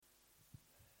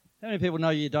How many people know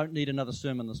you don't need another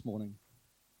sermon this morning?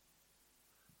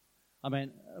 I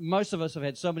mean, most of us have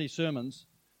had so many sermons.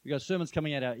 We've got sermons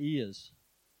coming out our ears.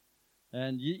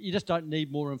 And you just don't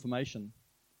need more information.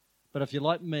 But if you're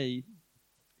like me,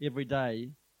 every day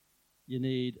you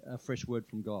need a fresh word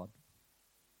from God.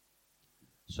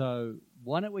 So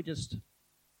why don't we just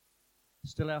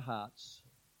still our hearts,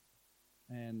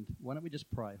 and why don't we just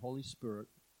pray, Holy Spirit,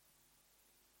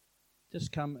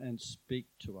 just come and speak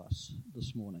to us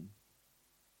this morning.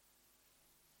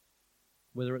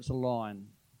 Whether it's a line,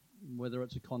 whether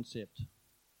it's a concept,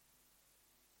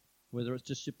 whether it's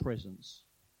just your presence,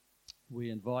 we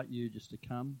invite you just to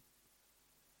come,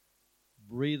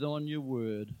 breathe on your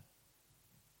word,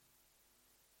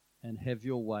 and have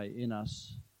your way in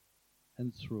us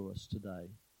and through us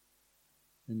today.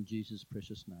 In Jesus'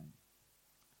 precious name.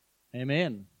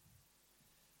 Amen.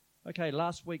 Okay,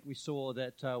 last week we saw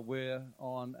that we're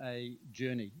on a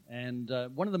journey. And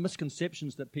one of the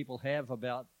misconceptions that people have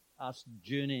about us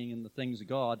journeying in the things of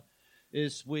God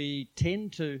is we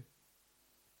tend to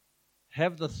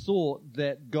have the thought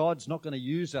that God's not going to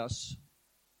use us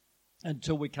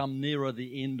until we come nearer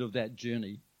the end of that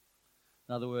journey.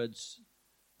 In other words,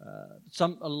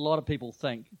 a lot of people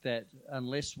think that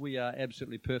unless we are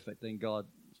absolutely perfect, then God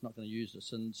is not going to use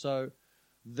us. And so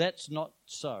that's not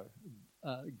so.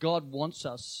 God wants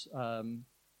us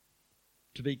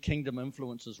to be kingdom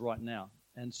influencers right now.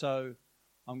 And so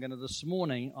this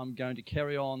morning, I'm going to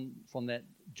carry on from that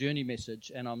journey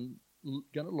message, and I'm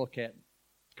going to look at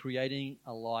creating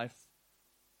a life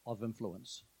of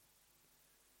influence.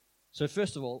 So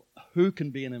first of all, who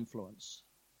can be an influence?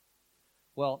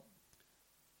 Well,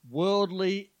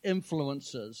 worldly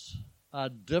influences are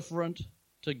different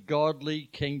to godly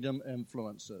kingdom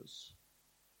influences.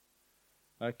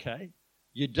 Okay?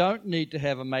 You don't need to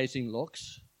have amazing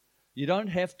looks. You don't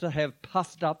have to have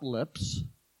puffed up lips.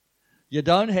 You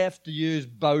don't have to use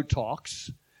Botox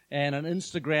and an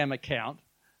Instagram account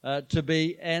to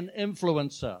be an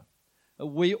influencer.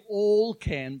 We all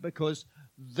can, because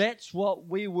that's what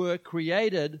we were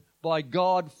created by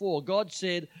God for. God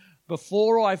said,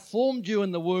 before I formed you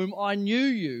in the womb, I knew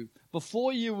you.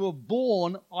 Before you were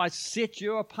born, I set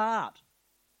you apart.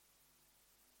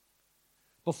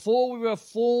 Before we were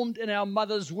formed in our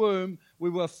mother's womb, we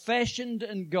were fashioned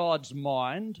in God's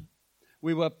mind.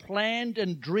 We were planned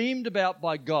and dreamed about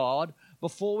by God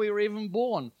before we were even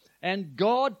born. And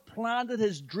God planted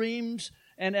His dreams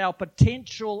and our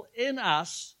potential in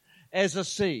us as a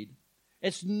seed.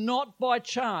 It's not by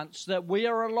chance that we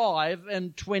are alive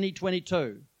in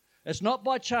 2022. It's not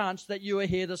by chance that you are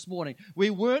here this morning.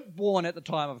 We weren't born at the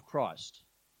time of Christ.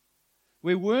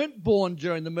 We weren't born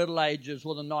during the Middle Ages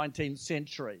or the 19th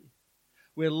century.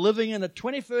 We're living in the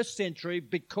 21st century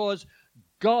because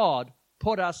God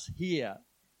put us here.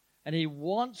 And He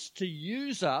wants to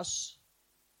use us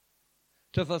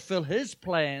to fulfill His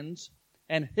plans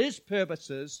and His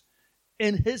purposes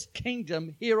in His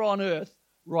kingdom here on earth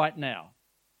right now.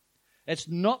 It's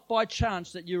not by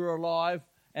chance that you're alive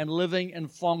and living in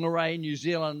Whangarei, New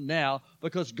Zealand now,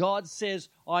 because God says,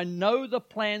 I know the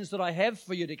plans that I have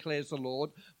for you, declares the Lord,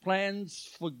 plans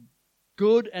for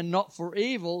good and not for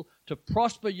evil, to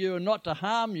prosper you and not to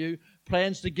harm you,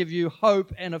 plans to give you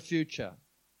hope and a future.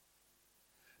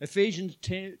 Ephesians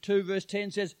 2 verse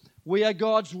 10 says, we are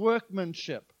God's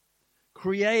workmanship,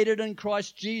 created in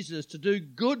Christ Jesus to do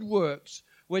good works,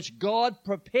 which God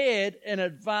prepared in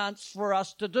advance for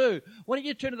us to do. Why don't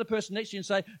you turn to the person next to you and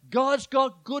say, God's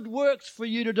got good works for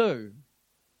you to do.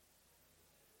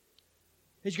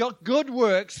 He's got good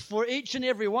works for each and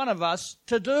every one of us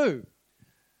to do.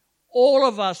 All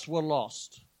of us were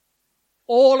lost.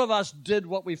 All of us did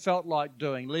what we felt like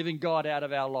doing, leaving God out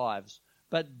of our lives.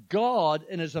 But God,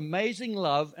 in His amazing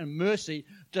love and mercy,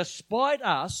 despite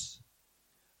us,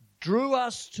 drew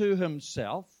us to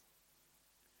Himself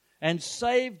and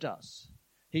saved us.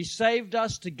 He saved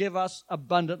us to give us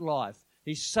abundant life.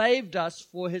 He saved us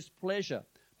for His pleasure.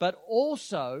 But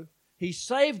also, He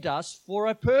saved us for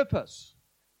a purpose.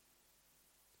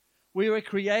 We were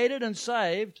created and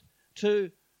saved to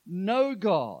know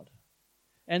God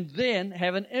and then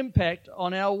have an impact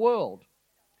on our world.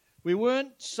 We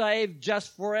weren't saved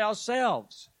just for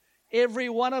ourselves. Every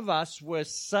one of us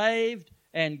was saved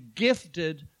and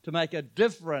gifted to make a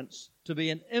difference, to be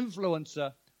an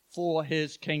influencer for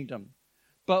His kingdom.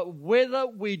 But whether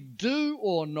we do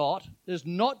or not is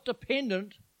not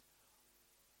dependent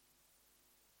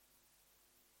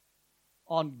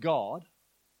on God,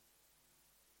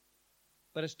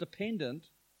 but it's dependent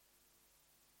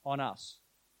on us.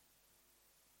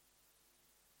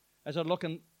 As I look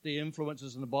in the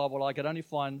influences in the Bible, I could only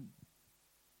find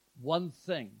one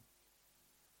thing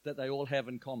that they all have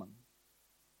in common.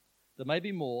 There may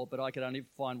be more, but I could only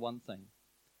find one thing.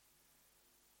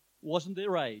 Wasn't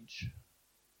their age.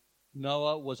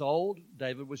 Noah was old,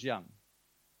 David was young.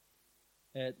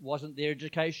 It wasn't their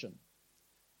education.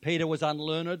 Peter was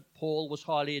unlearned, Paul was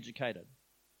highly educated.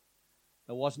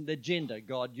 It wasn't their gender.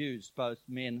 God used both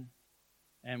men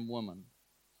and women.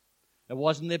 It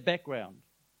wasn't their background.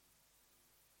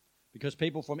 Because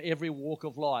people from every walk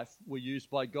of life were used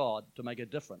by God to make a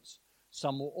difference.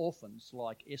 Some were orphans,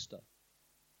 like Esther.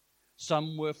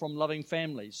 Some were from loving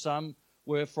families. Some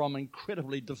were from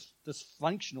incredibly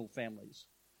dysfunctional families,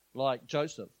 like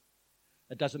Joseph.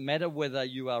 It doesn't matter whether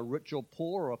you are rich or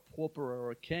poor, or a pauper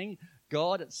or a king.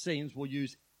 God, it seems, will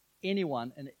use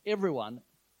anyone and everyone,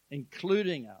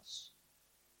 including us.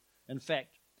 In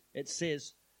fact, it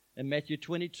says in Matthew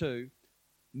 22,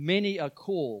 many are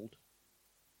called,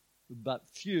 but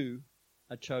few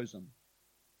are chosen.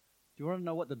 Do you want to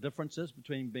know what the difference is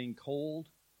between being called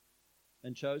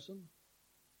and chosen?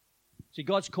 See,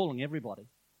 God's calling everybody.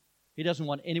 He doesn't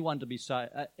want anyone to be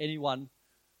anyone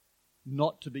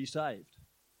not to be saved.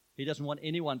 He doesn't want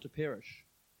anyone to perish.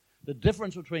 The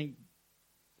difference between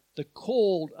the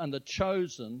called and the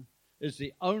chosen is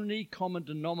the only common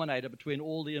denominator between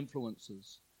all the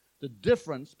influences. The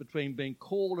difference between being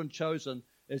called and chosen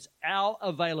is our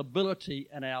availability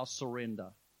and our surrender.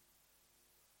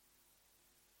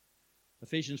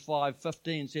 Ephesians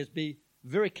 5:15 says, be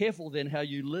very careful then how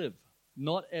you live,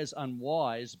 not as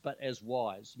unwise, but as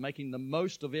wise, making the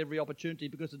most of every opportunity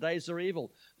because the days are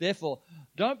evil. Therefore,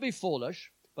 don't be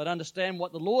foolish, but understand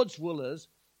what the Lord's will is.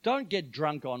 Don't get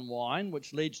drunk on wine,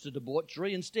 which leads to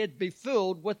debauchery. Instead, be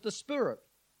filled with the Spirit.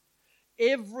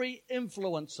 Every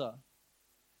influencer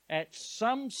at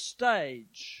some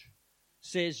stage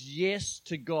says yes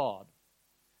to God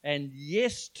and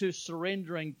yes to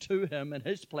surrendering to Him and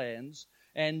His plans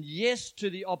and yes to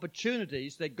the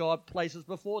opportunities that God places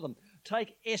before them.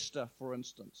 Take Esther, for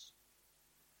instance.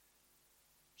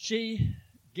 She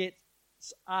gets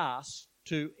asked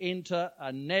to enter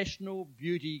a national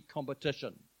beauty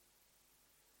competition.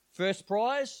 First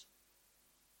prize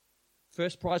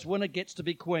winner gets to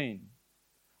be queen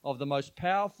of the most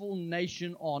powerful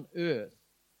nation on earth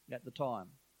at the time.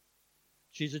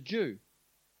 She's a Jew.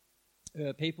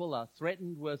 Her people are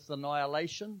threatened with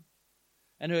annihilation,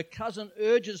 and her cousin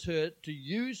urges her to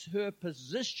use her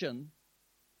position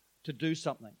to do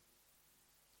something.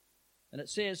 And it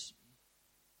says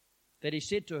that he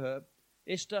said to her,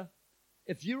 Esther,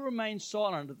 if you remain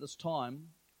silent at this time,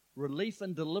 relief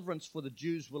and deliverance for the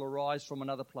Jews will arise from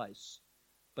another place,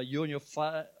 but you and your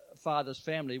father's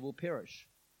family will perish.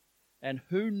 And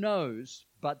who knows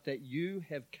but that you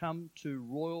have come to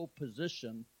royal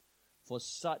position for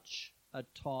such a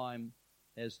time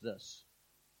as this.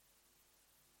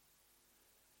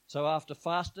 So after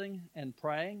fasting and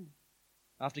praying,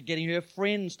 after getting her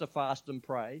friends to fast and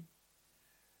pray,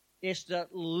 Esther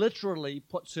literally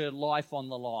puts her life on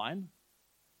the line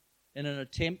in an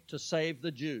attempt to save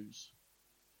the Jews.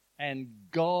 And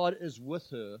God is with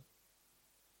her,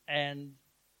 and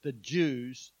the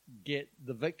Jews get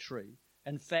the victory.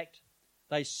 In fact,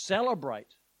 they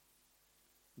celebrate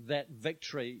that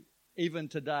victory even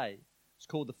today. It's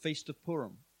called the Feast of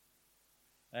Purim.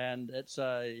 And it's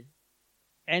an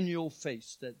annual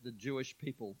feast that the Jewish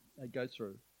people go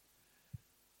through.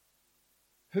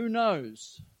 Who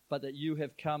knows but that you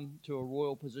have come to a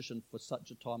royal position for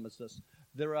such a time as this?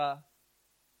 There are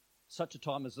such a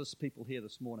time as this people here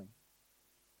this morning.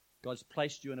 God's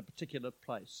placed you in a particular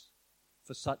place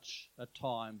for such a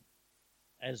time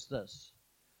as this.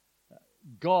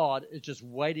 God is just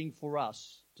waiting for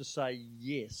us to say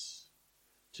yes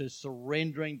to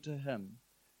surrendering to Him,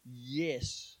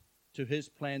 yes to His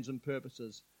plans and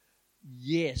purposes,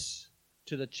 yes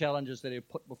to the challenges that He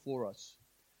put before us.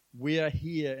 We are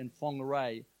here in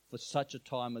Whangarei for such a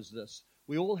time as this.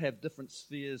 We all have different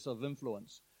spheres of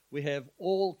influence. We have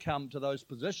all come to those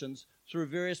positions through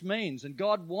various means. And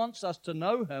God wants us to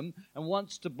know Him and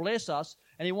wants to bless us,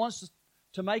 and He wants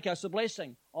to make us a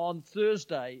blessing. On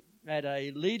Thursday at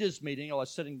a leaders' meeting, I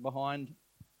was sitting behind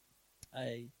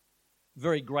a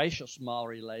very gracious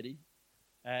Maori lady,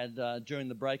 and during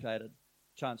the break I had a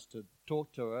chance to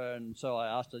talk to her, and so I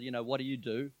asked her, what do you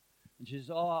do? And she says,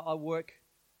 I work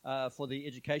for the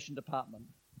education department.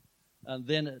 And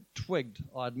then it twigged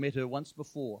I'd met her once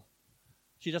before.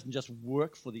 She doesn't just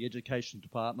work for the education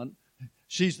department.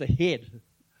 She's the head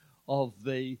of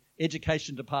the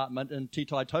education department in Te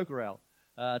Tai Tokerau.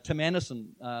 Tim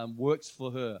Anderson works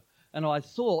for her. And I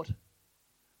thought,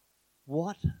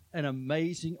 what an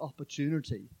amazing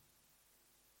opportunity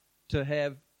to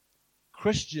have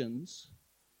Christians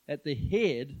at the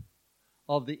head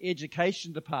of the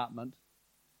education department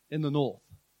in the north.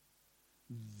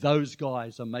 Those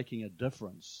guys are making a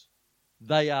difference.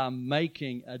 They are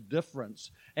making a difference.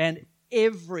 And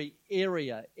every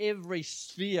area, every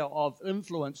sphere of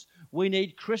influence, we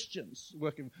need Christians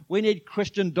working. We need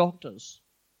Christian doctors.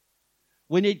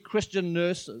 We need Christian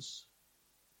nurses.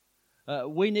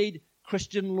 We need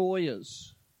Christian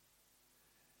lawyers.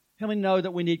 How many know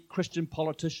that we need Christian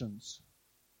politicians?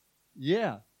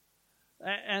 Yeah.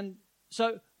 And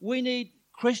so we need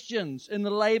Christians in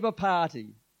the Labour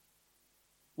Party.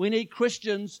 We need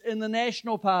Christians in the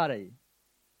National Party.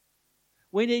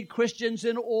 We need Christians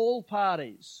in all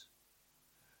parties.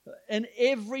 In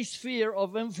every sphere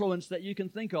of influence that you can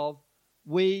think of,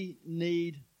 we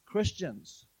need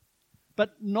Christians.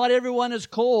 But not everyone is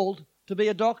called to be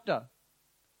a doctor.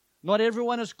 Not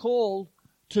everyone is called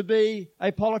to be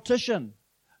a politician.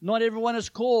 Not everyone is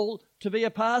called to be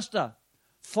a pastor.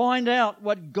 Find out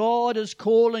what God is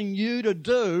calling you to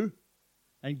do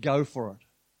and go for it.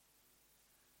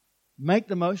 Make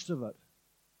the most of it.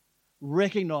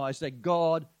 Recognize that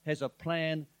God has a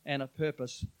plan and a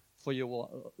purpose for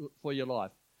your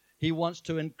life. He wants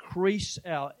to increase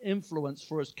our influence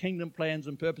for His kingdom plans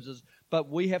and purposes, but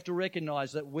we have to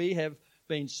recognize that we have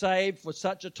been saved for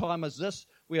such a time as this.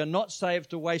 We are not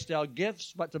saved to waste our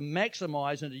gifts, but to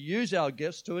maximize and to use our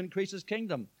gifts to increase His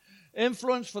kingdom.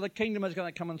 Influence for the kingdom is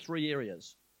going to come in 3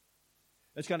 areas.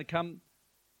 It's going to come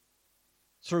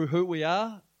through who we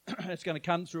are, it's going to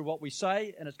come through what we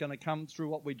say, and it's going to come through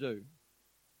what we do.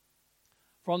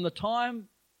 From the time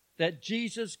that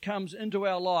Jesus comes into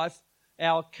our life,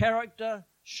 our character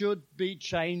should be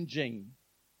changing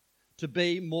to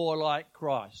be more like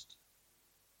Christ.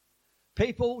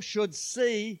 People should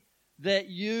see that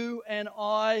you and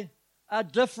I are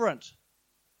different.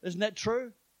 Isn't that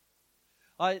true?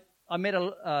 I met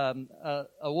a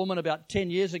woman about 10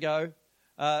 years ago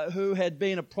who had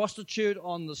been a prostitute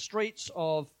on the streets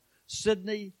of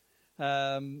Sydney.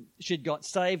 She'd got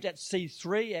saved at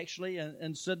C3, actually,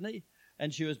 in Sydney,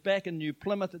 and she was back in New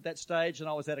Plymouth at that stage, and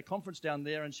I was at a conference down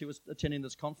there, and she was attending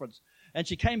this conference. And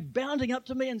she came bounding up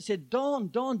to me and said, Don,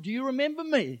 do you remember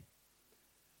me?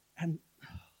 And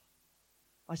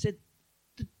I said,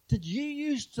 did you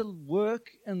used to work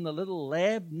in the little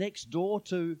lab next door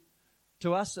to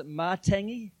us at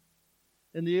Martangi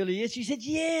in the early years? She said,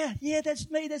 yeah, that's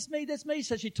me.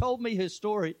 So she told me her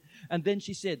story, and then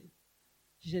she said,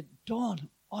 Don,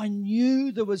 I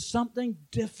knew there was something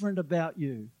different about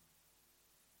you.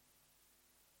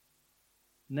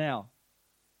 Now,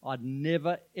 I'd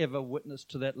never, ever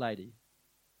witnessed to that lady.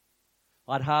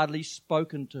 I'd hardly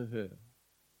spoken to her.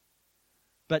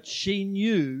 But she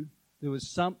knew there was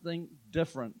something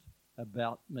different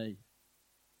about me.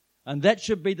 And that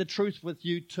should be the truth with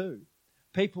you too.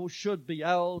 People should be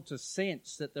able to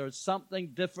sense that there is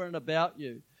something different about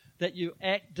you, that you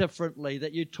act differently,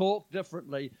 that you talk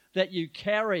differently, that you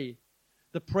carry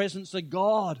the presence of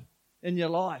God in your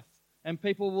life. And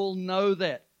people will know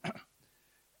that.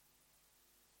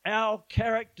 Our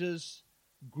characters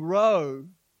grow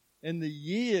in the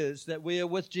years that we are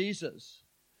with Jesus.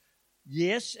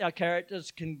 Yes, our characters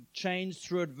can change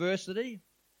through adversity,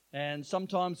 and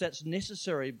sometimes that's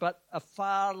necessary, but a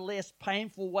far less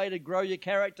painful way to grow your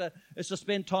character is to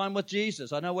spend time with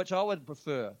Jesus. I know which I would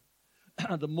prefer.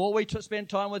 The more we spend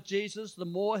time with Jesus, the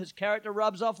more His character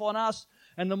rubs off on us,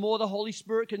 and the more the Holy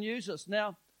Spirit can use us.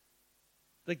 Now,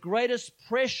 the greatest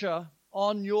pressure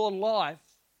on your life,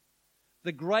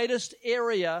 the greatest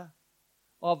area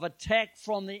of attack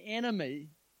from the enemy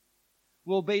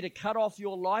will be to cut off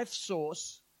your life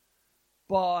source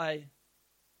by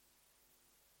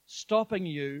stopping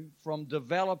you from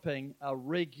developing a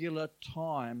regular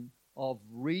time of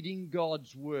reading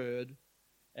God's Word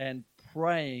and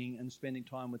praying and spending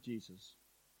time with Jesus.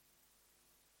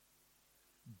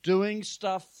 Doing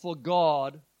stuff for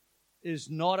God is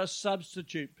not a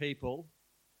substitute, people,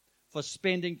 for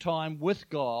spending time with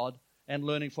God and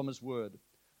learning from His Word.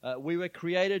 We were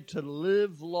created to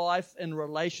live life in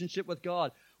relationship with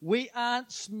God. We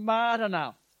aren't smart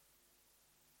enough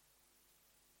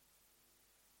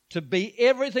to be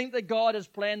everything that God has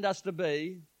planned us to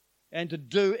be and to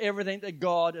do everything that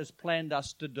God has planned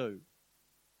us to do.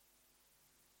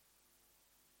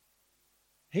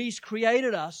 He's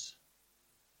created us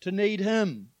to need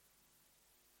Him.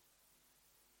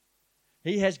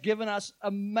 He has given us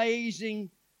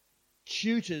amazing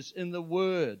tutors in the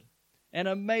Word, an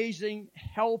amazing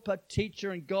helper,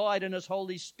 teacher, and guide in His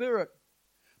Holy Spirit.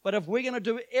 But if we're going to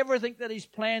do everything that He's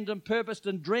planned and purposed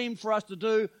and dreamed for us to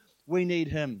do, we need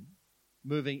Him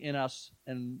moving in us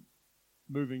and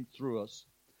moving through us.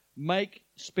 Make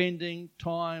spending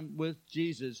time with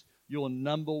Jesus your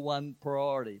number one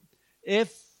priority.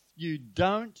 If you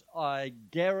don't, I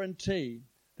guarantee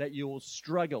that you will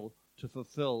struggle to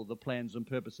fulfill the plans and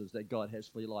purposes that God has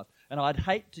for your life. And I'd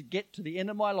hate to get to the end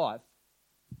of my life.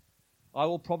 I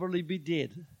will probably be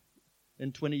dead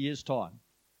in 20 years' time.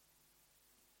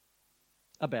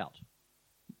 About.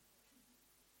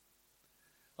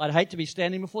 I'd hate to be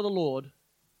standing before the Lord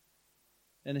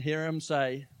and hear Him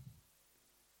say,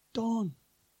 Don,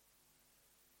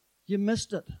 you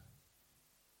missed it.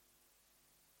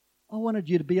 I wanted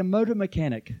you to be a motor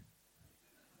mechanic.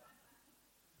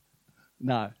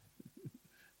 No.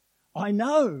 I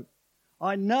know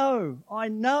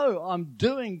I'm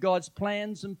doing God's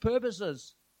plans and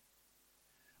purposes.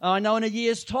 I know in a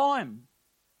year's time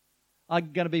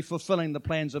I'm going to be fulfilling the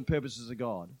plans and purposes of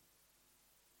God.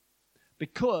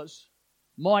 Because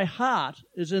my heart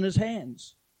is in His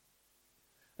hands.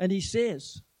 And He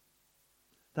says,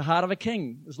 the heart of a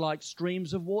king is like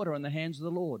streams of water in the hands of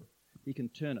the Lord. He can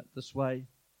turn it this way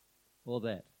or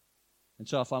that. And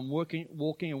so if I'm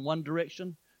walking in one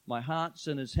direction, my heart's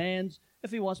in His hands.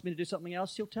 If He wants me to do something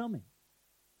else, He'll tell me.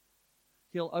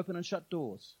 He'll open and shut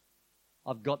doors.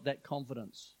 I've got that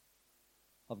confidence.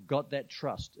 I've got that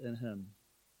trust in Him.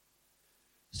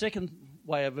 Second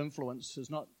way of influence is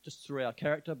not just through our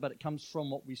character, but it comes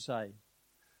from what we say.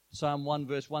 Psalm 1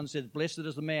 verse 1 says, Blessed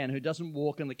is the man who doesn't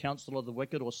walk in the counsel of the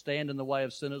wicked or stand in the way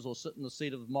of sinners or sit in the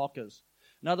seat of mockers.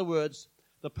 In other words,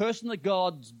 the person that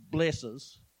God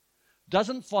blesses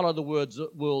doesn't follow the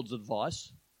world's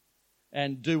advice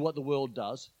and do what the world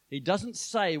does. He doesn't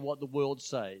say what the world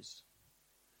says.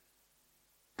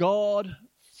 God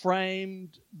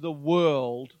framed the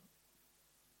world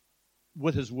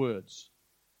with His words.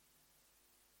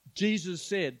 Jesus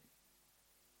said,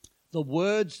 the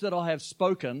words that I have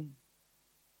spoken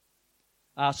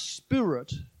are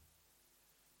spirit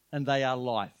and they are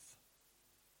life.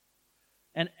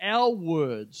 And our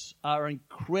words are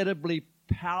incredibly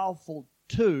powerful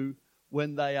too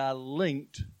when they are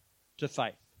linked to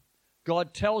faith.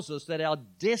 God tells us that our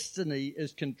destiny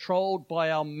is controlled by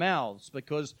our mouths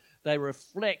because they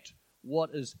reflect what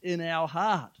is in our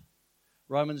heart.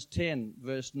 Romans 10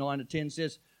 verse 9 to 10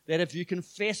 says that if you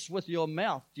confess with your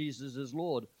mouth Jesus is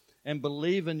Lord and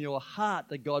believe in your heart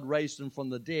that God raised Him from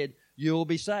the dead, you will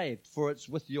be saved. For it's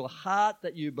with your heart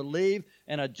that you believe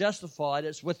and are justified.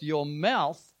 It's with your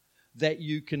mouth that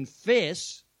you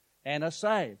confess and are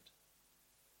saved.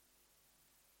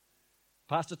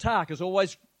 Pastor Tak is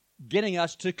always getting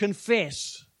us to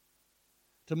confess,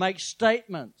 to make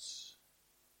statements,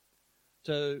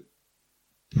 to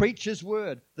preach His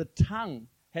word. The tongue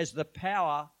has the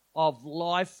power of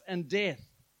life and death,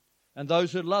 and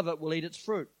those who love it will eat its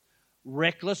fruit.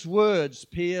 Reckless words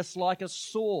pierce like a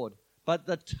sword, but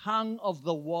the tongue of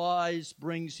the wise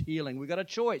brings healing. We've got a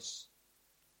choice.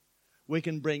 We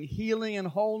can bring healing and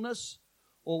wholeness,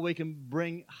 or we can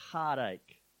bring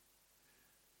heartache.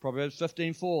 Proverbs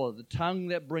 15:4, the tongue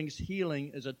that brings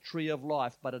healing is a tree of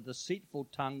life, but a deceitful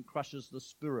tongue crushes the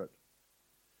spirit.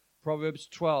 Proverbs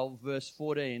 12 verse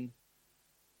 14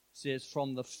 says,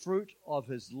 from the fruit of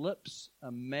his lips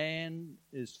a man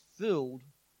is filled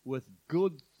with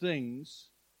good things,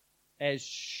 as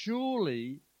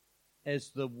surely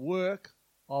as the work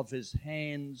of his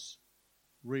hands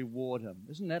reward him.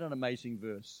 Isn't that an amazing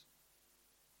verse?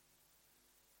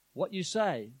 What you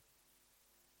say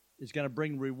is going to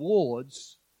bring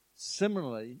rewards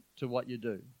similarly to what you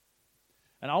do.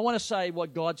 And I want to say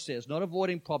what God says, not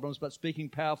avoiding problems, but speaking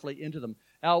powerfully into them.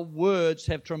 Our words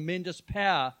have tremendous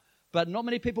power, but not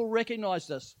many people recognize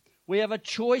this. We have a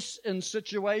choice in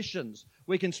situations.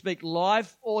 We can speak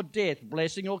life or death,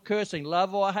 blessing or cursing,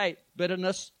 love or hate,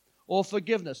 bitterness or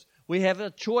forgiveness. We have a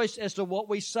choice as to what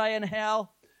we say and how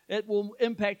it will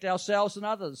impact ourselves and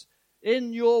others.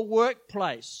 In your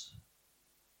workplace,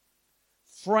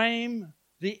 frame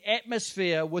the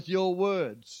atmosphere with your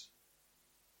words.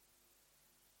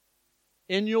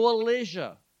 In your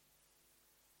leisure,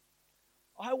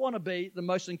 I want to be the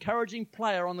most encouraging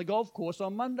player on the golf course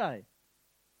on Monday.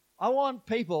 I want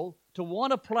people to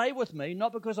want to play with me,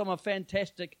 not because I'm a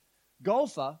fantastic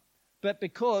golfer, but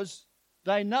because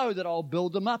they know that I'll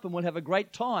build them up and we'll have a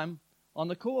great time on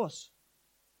the course.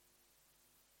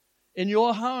 In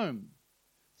your home,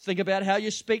 think about how you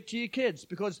speak to your kids,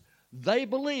 because they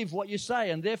believe what you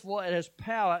say, and therefore it has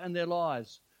power in their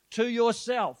lives. To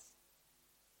yourself,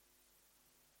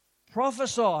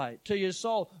 prophesy to your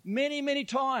soul. Many, many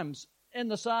times in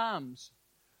the Psalms,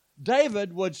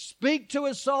 David would speak to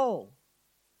his soul.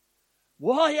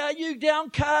 Why are you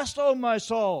downcast, O my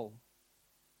soul?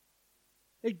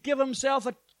 He'd give himself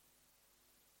a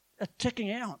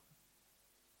ticking out.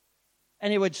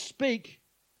 and he would speak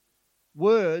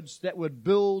words that would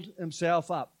build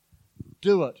himself up.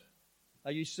 Do it.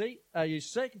 Are you sick? Are you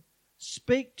sick?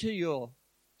 Speak to your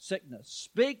sickness.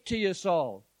 Speak to your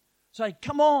soul. Say,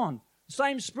 come on. The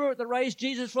same Spirit that raised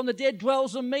Jesus from the dead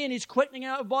dwells in me, and He's quickening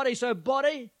our body. So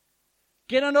body,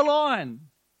 get in line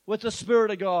with the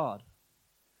Spirit of God.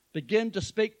 Begin to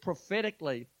speak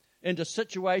prophetically into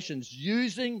situations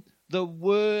using the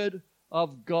Word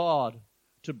of God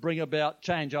to bring about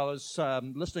change. I was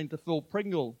listening to Phil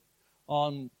Pringle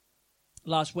on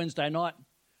last Wednesday night,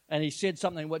 and he said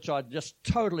something which I just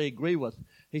totally agree with.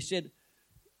 He said,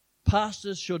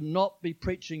 pastors should not be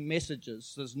preaching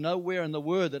messages. There's nowhere in the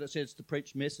Word that it says to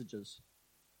preach messages.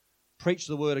 Preach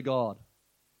the Word of God.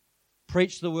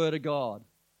 Preach the Word of God.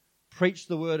 Preach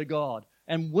the Word of God.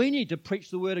 And we need to preach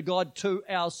the Word of God to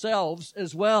ourselves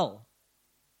as well.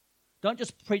 Don't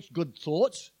just preach good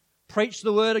thoughts. Preach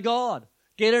the Word of God.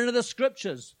 Get into the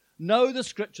Scriptures. Know the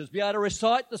Scriptures. Be able to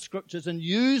recite the Scriptures and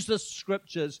use the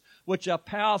Scriptures, which are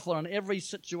powerful in every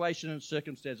situation and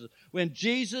circumstances. When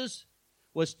Jesus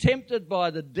was tempted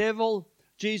by the devil,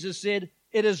 Jesus said,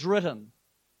 "It is written.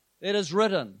 It is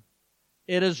written.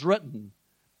 It is written."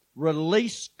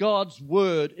 Release God's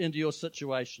Word into your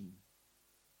situation.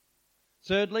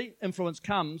 Thirdly, influence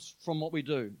comes from what we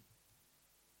do.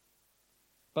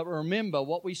 But remember,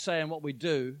 what we say and what we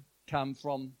do come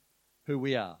from who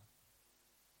we are.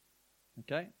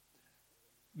 Okay?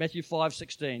 Matthew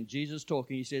 5:16, Jesus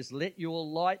talking, he says, "Let your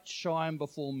light shine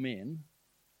before men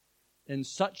in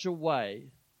such a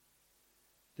way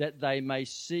that they may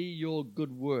see your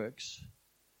good works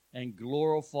and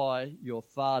glorify your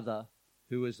Father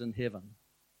who is in heaven."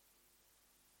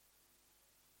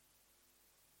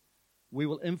 We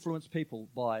will influence people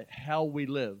by how we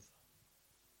live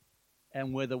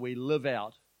and whether we live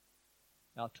out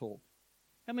our talk.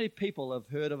 How many people have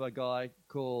heard of a guy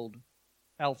called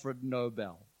Alfred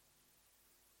Nobel?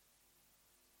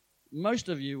 Most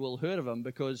of you will have heard of him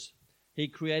because he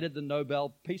created the Nobel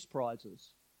Peace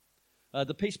Prizes.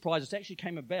 The Peace Prizes actually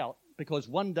came about because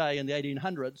one day in the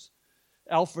 1800s,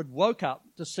 Alfred woke up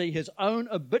to see his own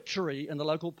obituary in the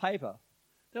local paper.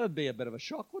 That would be a bit of a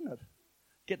shock, wouldn't it?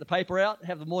 Get the paper out,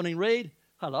 have the morning read.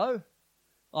 Hello,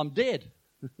 I'm dead.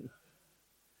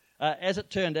 As it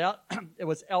turned out, it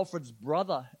was Alfred's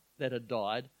brother that had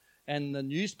died, and the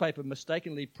newspaper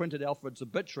mistakenly printed Alfred's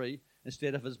obituary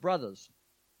instead of his brother's.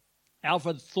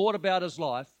 Alfred thought about his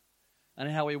life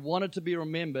and how he wanted to be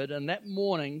remembered, and that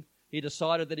morning he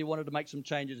decided that he wanted to make some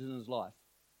changes in his life.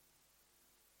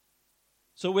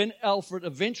 So when Alfred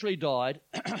eventually died,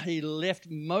 he left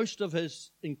most of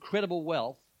his incredible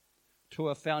wealth to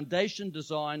a foundation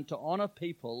designed to honor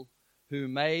people who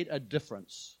made a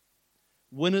difference.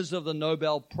 Winners of the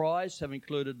Nobel Prize have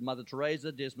included Mother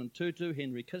Teresa, Desmond Tutu,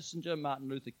 Henry Kissinger, Martin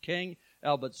Luther King,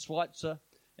 Albert Schweitzer,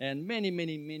 and many,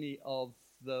 many, many of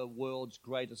the world's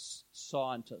greatest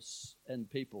scientists and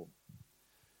people.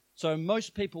 So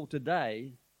most people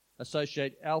today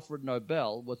associate Alfred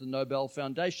Nobel with the Nobel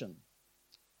Foundation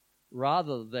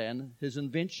rather than his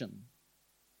invention.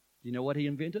 Do you know what he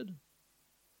invented?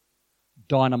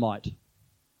 Dynamite.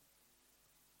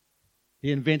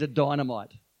 He invented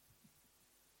dynamite.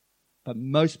 But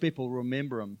most people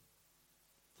remember him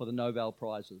for the Nobel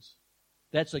Prizes.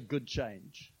 That's a good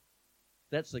change.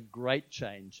 That's a great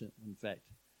change, in fact.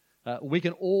 We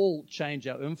can all change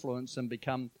our influence and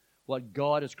become what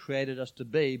God has created us to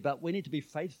be, but we need to be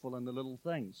faithful in the little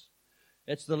things.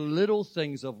 It's the little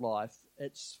things of life.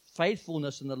 It's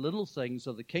faithfulness in the little things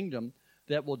of the kingdom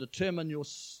that will determine your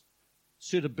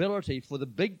suitability for the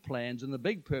big plans and the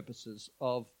big purposes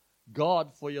of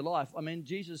God for your life. I mean,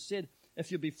 Jesus said, if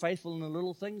you'll be faithful in the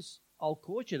little things, I'll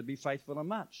cause you to be faithful in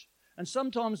much. And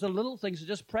sometimes the little things are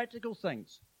just practical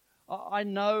things. I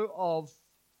know of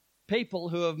people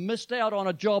who have missed out on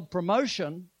a job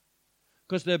promotion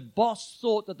because their boss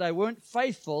thought that they weren't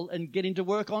faithful in getting to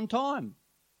work on time.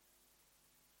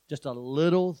 Just a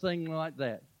little thing like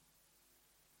that.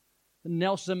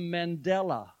 Nelson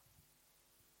Mandela,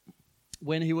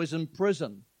 when he was in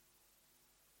prison,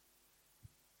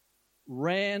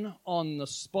 ran on the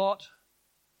spot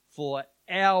for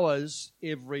hours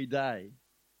every day.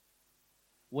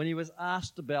 When he was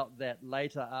asked about that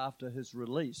later after his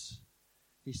release,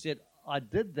 he said, I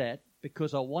did that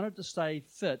because I wanted to stay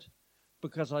fit,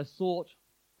 because I thought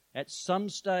at some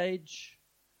stage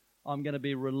I'm going to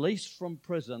be released from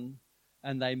prison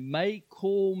and they may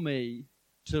call me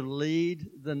to lead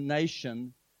the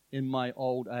nation in my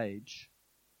old age.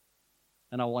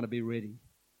 And I want to be ready.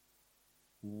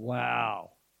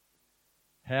 Wow.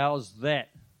 How's that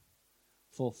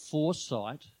for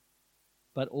foresight,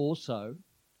 but also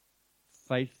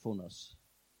faithfulness.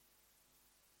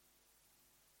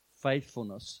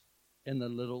 Faithfulness in the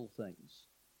little things.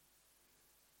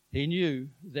 He knew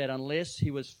that unless he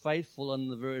was faithful in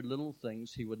the very little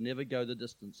things, he would never go the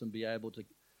distance and be able to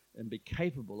and be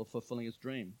capable of fulfilling his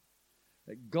dream.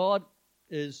 That God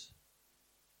is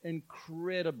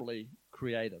incredibly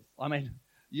creative. I mean,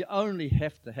 you only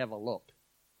have to have a look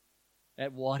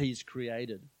at what he's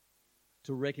created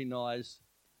to recognize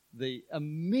the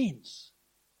immense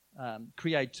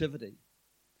creativity.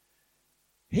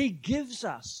 He gives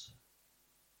us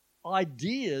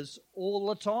ideas all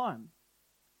the time.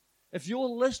 If you're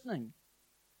listening,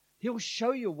 he'll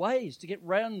show you ways to get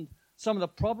around some of the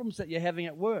problems that you're having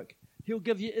at work. He'll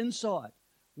give you insight,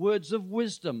 words of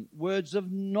wisdom, words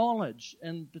of knowledge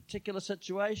in a particular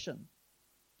situation.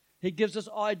 He gives us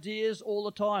ideas all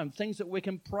the time, things that we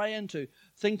can pray into,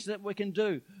 things that we can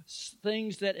do,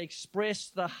 things that express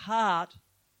the heart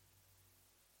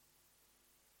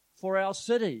for our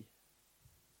city.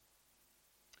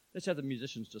 Let's have the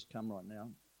musicians just come right now.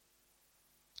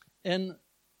 In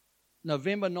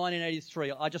November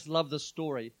 1983, I just love this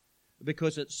story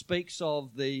because it speaks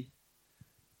of the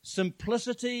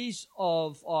simplicities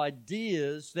of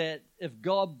ideas that if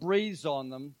God breathes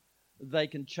on them, they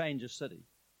can change a city.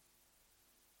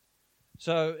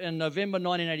 So in November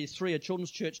 1983, a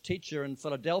children's church teacher in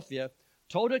Philadelphia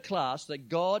told her class that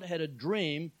God had a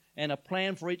dream and a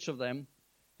plan for each of them,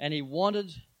 and he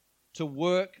wanted to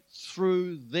work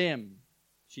through them,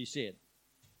 she said.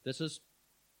 This is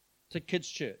to kids'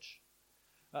 church.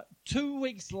 2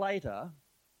 weeks later,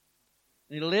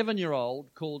 an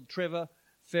 11-year-old called Trevor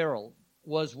Farrell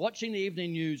was watching the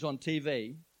evening news on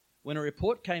TV when a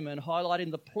report came in highlighting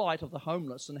the plight of the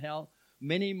homeless and how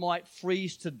many might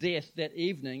freeze to death that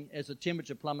evening as the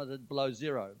temperature plummeted below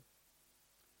zero.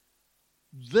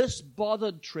 This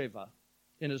bothered Trevor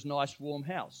in his nice warm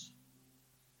house.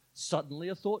 Suddenly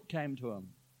a thought came to him.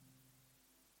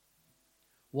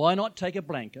 Why not take a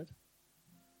blanket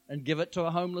and give it to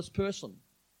a homeless person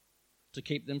to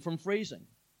keep them from freezing?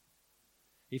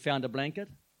 He found a blanket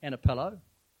and a pillow,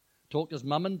 talked his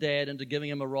mum and dad into giving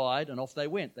him a ride, and off they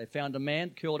went. They found a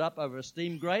man curled up over a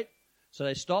steam grate, so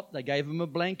they stopped, they gave him a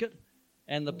blanket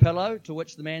and the pillow, to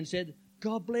which the man said,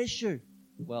 "God bless you."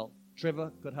 Well,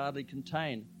 Trevor could hardly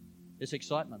contain his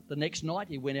excitement. The next night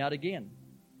he went out again,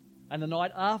 and the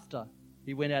night after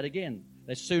he went out again.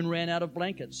 They soon ran out of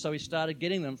blankets, so he started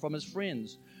getting them from his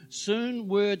friends. Soon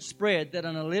word spread that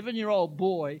an 11-year-old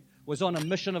boy was on a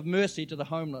mission of mercy to the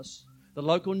homeless. The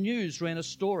local news ran a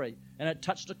story, and it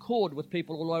touched a chord with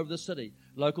people all over the city.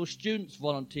 Local students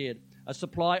volunteered. A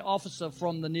supply officer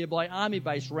from the nearby army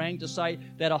base rang to say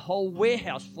that a whole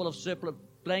warehouse full of surplus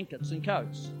blankets and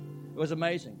coats. It was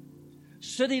amazing.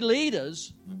 City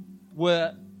leaders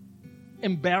were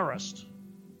embarrassed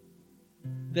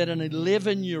that an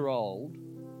 11-year-old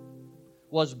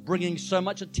was bringing so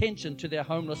much attention to their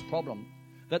homeless problem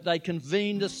that they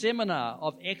convened a seminar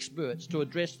of experts to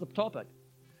address the topic,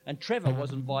 and Trevor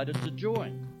was invited to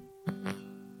join.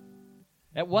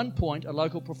 At one point, a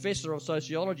local professor of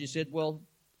sociology said, well,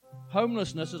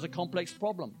 homelessness is a complex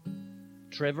problem.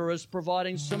 Trevor is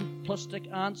providing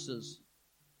simplistic answers.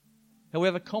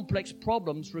 However, complex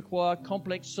problems require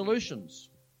complex solutions.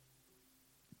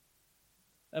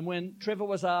 And when Trevor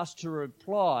was asked to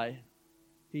reply,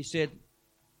 he said,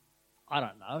 I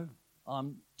don't know,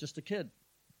 I'm just a kid.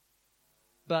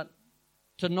 But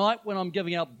tonight when I'm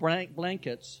giving out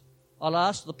blankets, I'll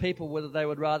ask the people whether they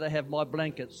would rather have my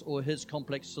blankets or his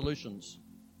complex solutions.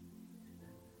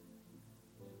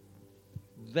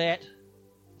 That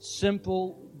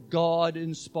simple,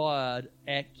 God-inspired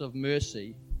act of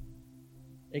mercy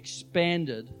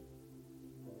expanded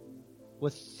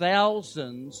with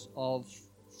thousands of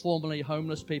formerly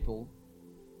homeless people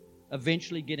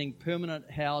eventually getting permanent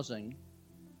housing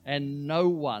and no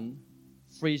one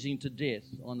freezing to death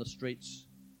on the streets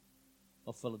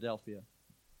of Philadelphia.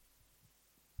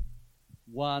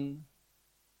 One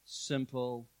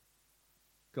simple,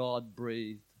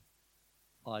 God-breathed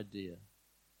idea.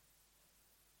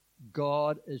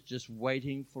 God is just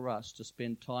waiting for us to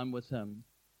spend time with Him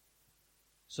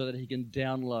so that He can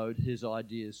download His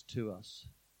ideas to us.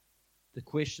 The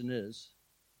question is,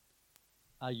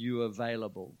 are you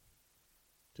available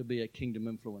to be a kingdom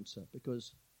influencer?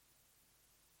 Because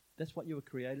that's what you were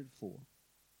created for.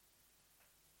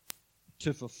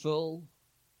 To fulfill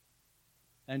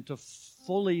and to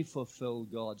fully fulfill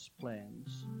God's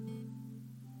plans,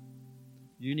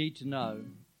 you need to know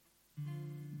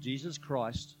Jesus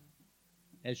Christ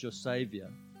as your Savior,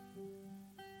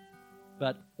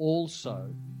 but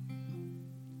also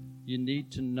you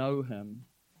need to know Him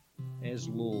as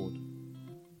Lord.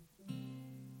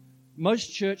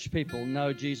 Most church people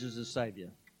know Jesus as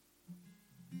Savior.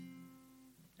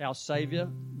 Our Savior,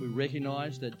 we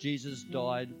recognize that Jesus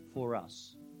died for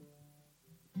us.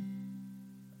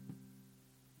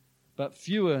 But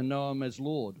fewer know Him as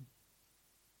Lord,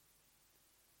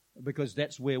 because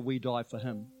that's where we die for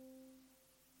Him.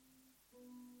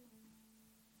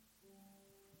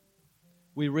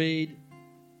 We read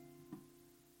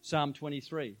Psalm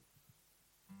 23,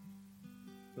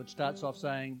 which starts off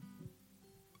saying,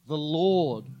 "The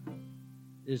Lord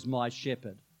is my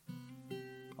shepherd,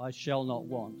 I shall not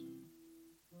want."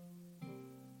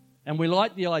 And we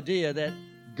like the idea that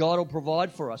God will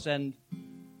provide for us, and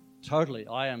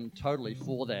I am totally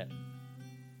for that.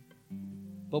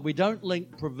 But we don't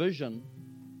link provision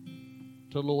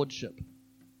to lordship,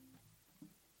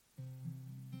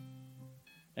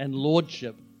 and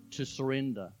lordship to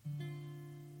surrender.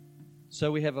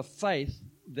 So we have a faith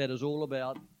that is all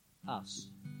about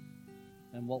us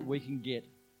and what we can get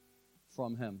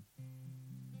from Him.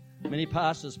 Many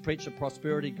pastors preach a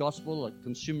prosperity gospel, a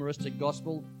consumeristic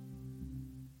gospel,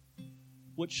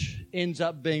 which ends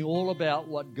up being all about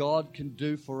what God can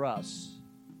do for us.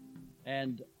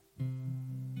 And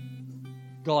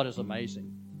God is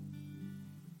amazing.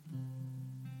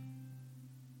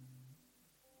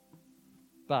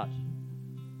 But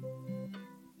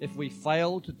if we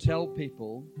fail to tell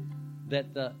people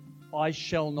that the "I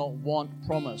shall not want"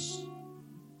 promise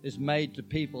is made to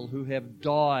people who have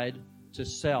died to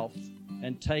self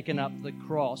and taken up the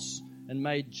cross and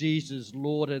made Jesus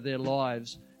Lord of their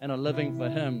lives and are living for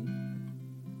Him,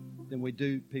 then we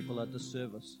do people a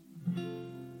disservice.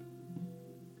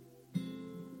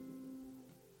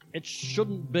 It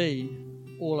shouldn't be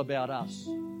all about us.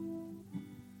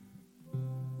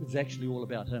 It's actually all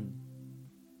about Him.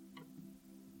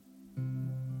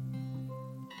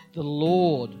 The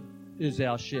Lord is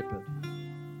our shepherd.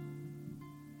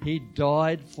 He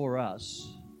died for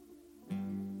us,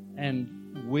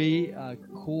 and we are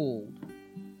called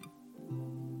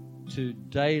to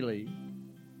daily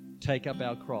take up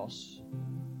our cross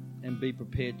and be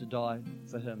prepared to die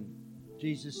for Him.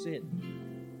 Jesus said,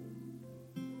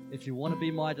 if you want to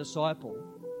be my disciple,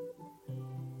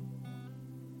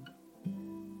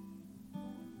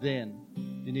 then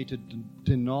you need to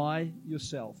deny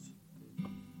yourself,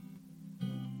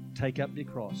 take up your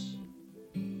cross,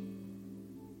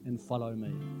 and follow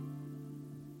me.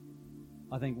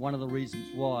 I think one of the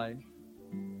reasons why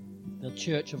the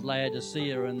church of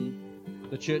Laodicea and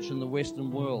the church in the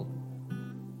Western world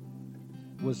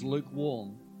was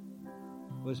lukewarm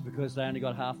was because they only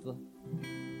got half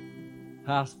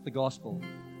the gospel.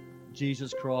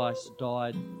 Jesus Christ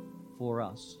died for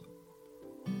us.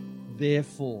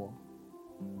 Therefore,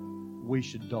 we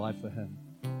should die for Him.